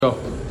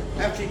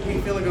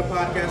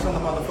podcast on the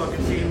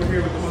motherfucking scene. We're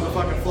here with the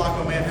motherfucking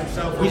Flaco man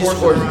himself. We're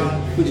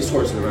just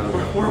horsing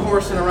around. We're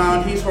horsing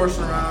around. He's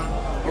horsing around.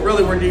 But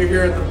really, we're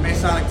here at the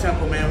Masonic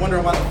Temple, man.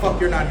 Wondering why the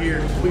fuck you're not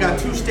here. We got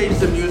 2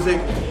 stages of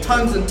music,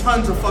 tons and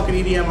tons of fucking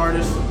EDM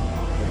artists.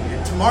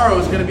 And tomorrow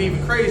is gonna be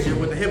even crazier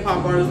with the hip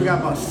hop artists. We got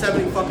about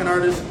 70 fucking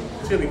artists.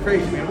 It's gonna be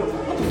crazy, man.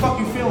 What the fuck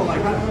you feeling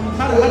like?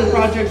 How did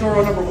Project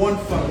Zoro #1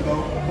 fucking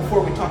go?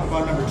 Before we talk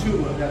about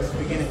 #2, that's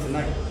beginning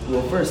tonight.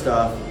 Well, first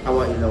off, I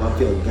want you to know I'm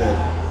feeling good.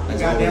 You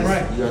goddamn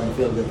right. You got to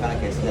feel good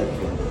podcast. You got to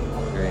feel good.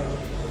 All right.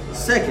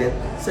 Second,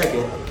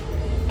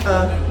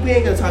 we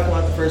ain't gonna talk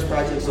about the first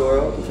Project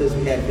Zoro because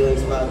we had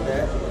feelings about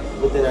that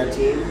within our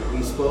team.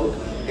 We spoke,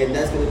 and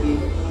that's gonna be,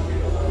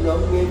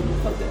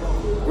 fuck that.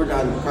 We're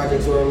on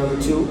Project Zoro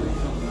 #2,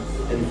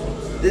 and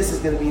this is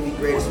gonna be the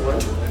greatest one.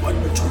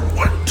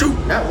 Two.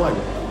 Not one,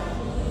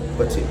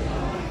 but 2.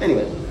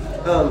 Anyway,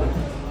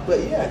 but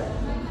yeah,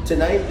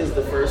 tonight is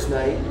the first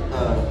night.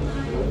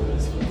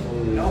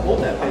 No,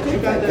 hold that. Okay, you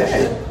got that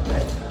shit.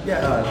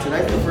 Yeah,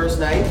 tonight's the first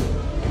night.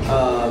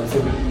 So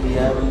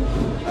EDM,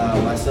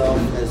 myself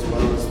as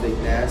well as Big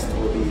Nast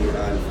will be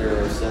on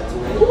Pharaoh's set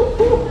tonight.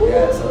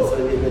 Yeah, so it's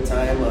gonna be a good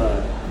time.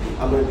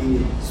 I'm gonna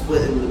be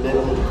split in the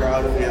middle of the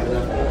crowd if we have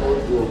enough people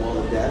to do a wall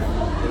of death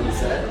in the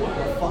set. What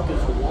the fuck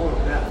is a wall of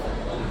death?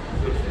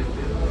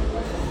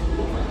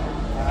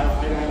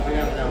 I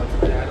got that one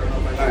today. I don't know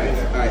if I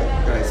should.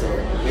 Alright. So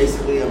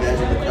basically,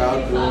 imagine the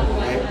crowd going,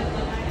 right?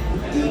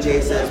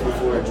 DJ says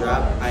before a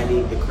drop, I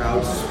need the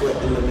crowd split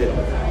in the middle.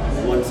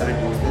 One side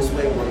goes this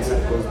way, one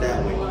side goes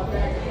that way.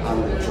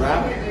 On the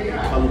drop,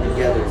 come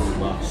together and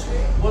watch.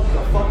 What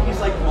the fuck? He's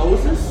like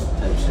Moses?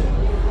 Type shit.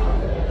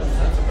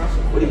 That's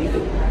impressive. What do you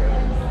think?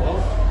 Well,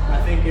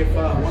 I think if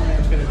one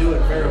man's gonna do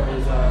it, Pharaoh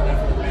is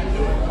definitely the man to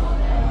do it.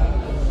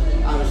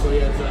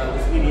 Obviously, as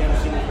this EDM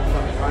scene has been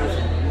fucking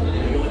rising.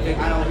 You only think,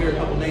 I only hear a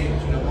couple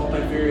names.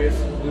 Multi-Furious,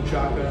 Blue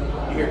Chaka.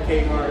 You hear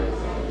K-Hard,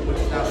 which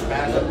is now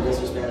Spasm.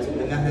 Mr. Spasm.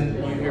 And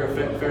you hear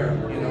Pharaoh.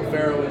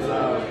 Pharaoh is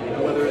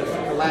whether it's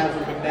collabs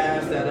with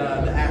McNass, that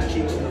the ass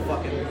cheeks and the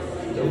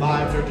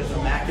vibes are just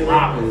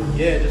immaculate.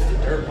 Yeah, just the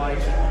dirt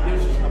bikes. It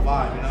was just a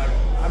vibe.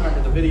 I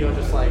remember the video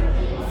just like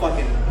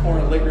fucking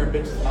pouring liquor in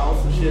bitches'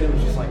 mouths and shit. It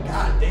was just like,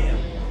 god damn.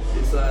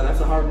 It's that's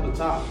a hard one to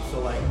top.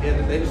 So like,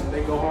 yeah,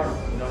 they go hard.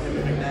 Him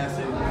and McNass,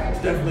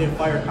 it's definitely a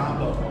fire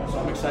combo. So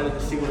I'm excited to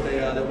see what they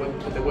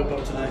whip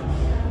up tonight.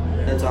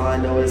 That's all I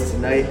know is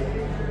tonight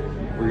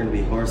we're gonna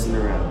be horsing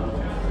around.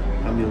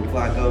 I'm young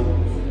Flaco.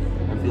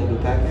 I feel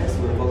good podcast.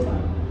 You wanna close it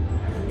out?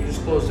 You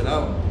just closed it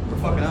out. We're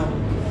fucking out.